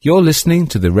You're listening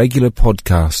to the regular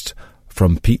podcast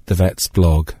from Pete the Vet's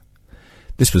blog.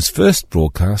 This was first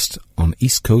broadcast on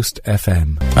East Coast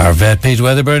FM. Our vet, Pete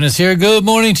Weatherburn, is here. Good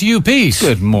morning to you, Pete.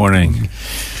 Good morning.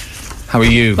 How are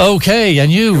you? Okay,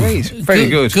 and you? Great, very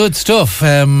good. Good stuff.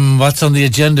 What's on the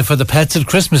agenda for the pets at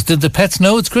Christmas? Did the pets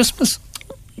know it's Christmas?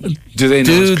 Do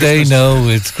they know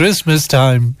it's Christmas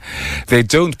time? They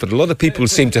don't, but a lot of people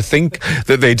seem to think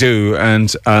that they do.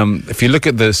 And if you look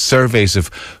at the surveys of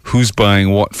who's buying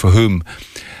what for whom,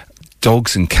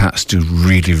 dogs and cats do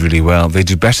really, really well. They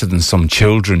do better than some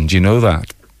children. Do you know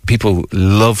that? People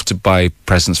love to buy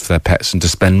presents for their pets and to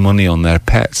spend money on their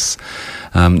pets.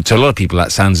 To a lot of people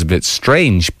that sounds a bit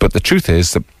strange, but the truth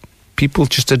is that people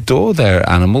just adore their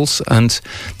animals and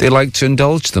they like to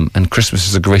indulge them, and Christmas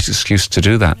is a great excuse to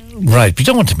do that. Right, but you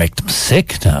don't want to make them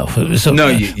sick now. So,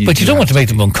 no, but you don't want to make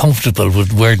them uncomfortable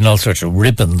with wearing all sorts of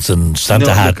ribbons and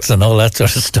Santa hats and all that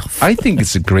sort of stuff. I think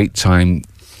it's a great time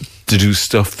to do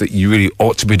stuff that you really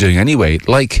ought to be doing anyway,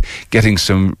 like getting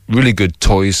some really good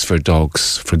toys for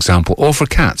dogs, for example, or for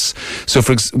cats. So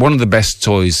one of the best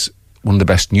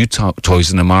new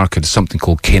toys in the market is something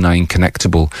called Canine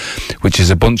Connectable, which is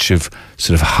a bunch of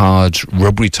sort of hard,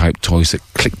 rubbery type toys that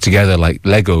click together like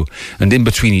Lego, and in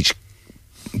between each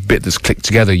bit that's clicked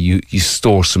together, you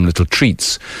store some little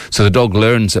treats. So the dog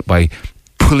learns that by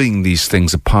pulling these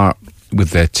things apart with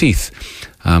their teeth,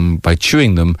 by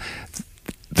chewing them,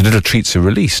 the little treats are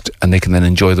released, and they can then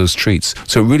enjoy those treats.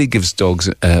 So it really gives dogs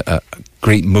a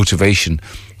great motivation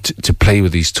to play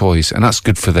with these toys, and that's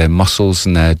good for their muscles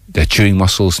and their chewing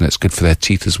muscles, and it's good for their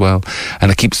teeth as well,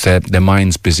 and it keeps their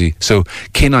minds busy. So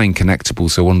Canine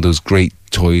Connectables are one of those great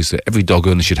toys that every dog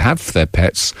owner should have for their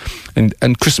pets,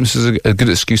 and Christmas is a good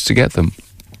excuse to get them.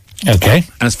 Okay.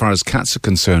 And as far as cats are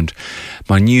concerned,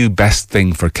 my new best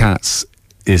thing for cats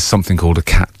is something called a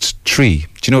cat tree.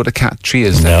 Do you know what a cat tree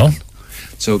is? No.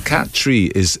 So a cat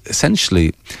tree is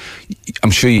essentially, I'm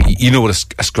sure you know what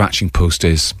a scratching post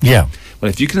is. Yeah. Well,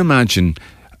 if you can imagine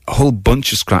a whole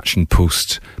bunch of scratching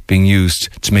posts being used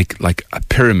to make like a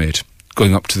pyramid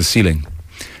going up to the ceiling,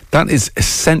 that is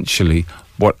essentially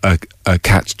what a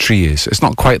cat tree is. It's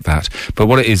not quite that, but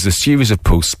what it is a series of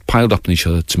posts piled up on each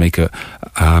other to make a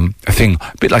thing,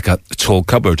 a bit like a tall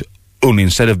cupboard, only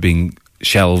instead of being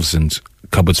shelves and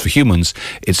cupboards for humans,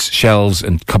 it's shelves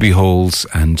and cubby holes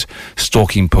and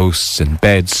stalking posts and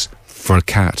beds for a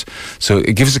cat. So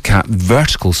it gives a cat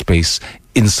vertical space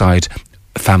inside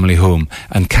a family home,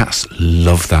 and cats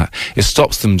love that. It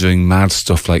stops them doing mad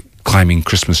stuff like climbing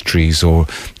Christmas trees or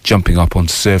jumping up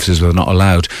onto surfaces where they're not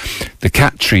allowed. The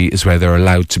cat tree is where they're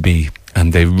allowed to be,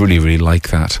 and they really, really like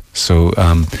that. So,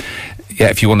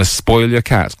 if you want to spoil your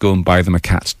cat, go and buy them a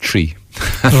cat tree.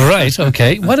 Right,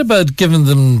 okay. What about giving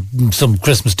them some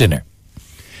Christmas dinner?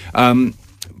 The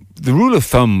rule of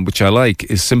thumb, which I like,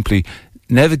 is simply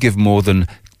never give more than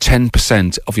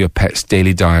 10% of your pet's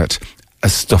daily diet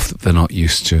as stuff that they're not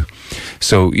used to.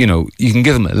 So, you can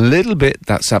give them a little bit,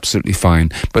 that's absolutely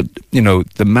fine. But,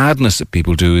 the madness that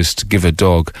people do is to give a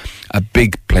dog a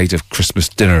big plate of Christmas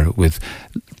dinner with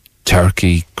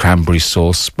turkey, cranberry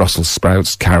sauce, Brussels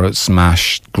sprouts, carrots,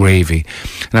 mash, gravy.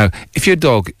 Now, if your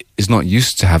dog is not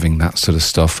used to having that sort of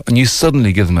stuff and you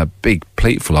suddenly give them a big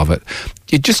plateful of it,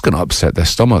 you're just going to upset their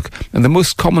stomach. And the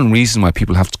most common reason why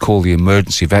people have to call the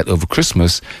emergency vet over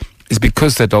Christmas is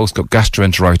because their dog's got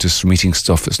gastroenteritis from eating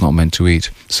stuff that's not meant to eat.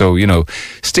 So,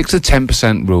 stick to the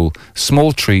 10% rule,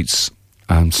 small treats,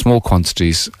 small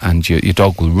quantities, and your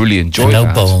dog will really enjoy and no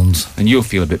that. bones. And you'll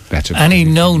feel a bit better. Any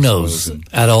no-nos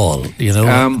at all,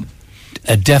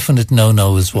 a definite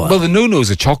no-no is what? Well, the no-nos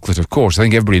are chocolate, of course. I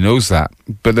think everybody knows that.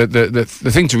 But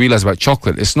the thing to realise about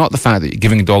chocolate, it's not the fact that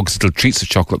giving dogs little treats of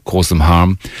chocolate cause them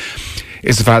harm.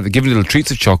 It's the fact that giving little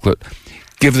treats of chocolate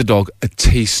give the dog a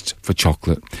taste for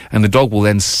chocolate, and the dog will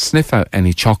then sniff out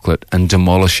any chocolate and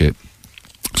demolish it.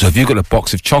 So if you've got a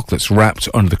box of chocolates wrapped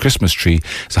under the Christmas tree,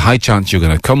 there's a high chance you're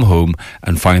going to come home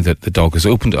and find that the dog has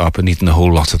opened it up and eaten a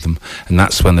whole lot of them. And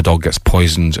that's when the dog gets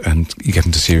poisoned and you get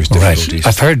into serious difficulties. Right.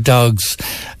 I've heard dogs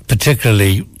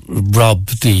particularly rob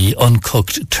the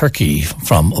uncooked turkey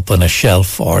from up on a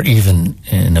shelf or even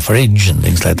in a fridge and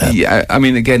things like that. Yeah, I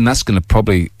mean, again, that's going to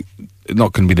probably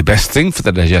not going to be the best thing for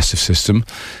the digestive system,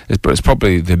 but it's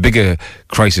probably the bigger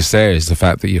crisis there is the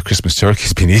fact that your Christmas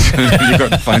turkey's been eaten and you've got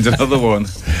to find another one.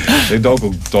 The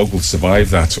dog will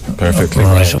survive that perfectly.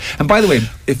 Right. And by the way,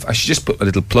 if I should just put a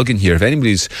little plug in here, if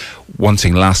anybody's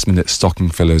wanting last minute stocking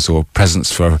fillers or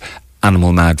presents for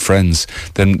Animal Mad Friends,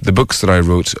 then the books that I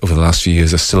wrote over the last few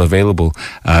years are still available.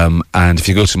 And if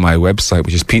you go to my website,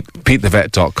 which is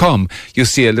petethevet.com, you'll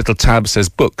see a little tab that says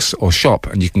books or shop,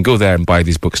 and you can go there and buy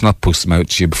these books, and I'll post them out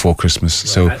to you before Christmas.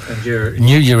 So, and your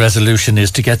New Year resolution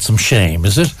is to get some shame,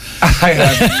 is it? I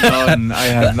have none.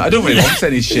 I don't really want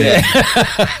any shame.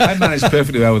 I manage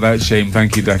perfectly well without shame.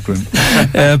 Thank you, Declan.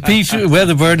 Pete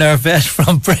Wedderburn, our vet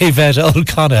from Bray Vet Old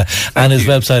Connor, and his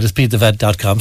website is petethevet.com.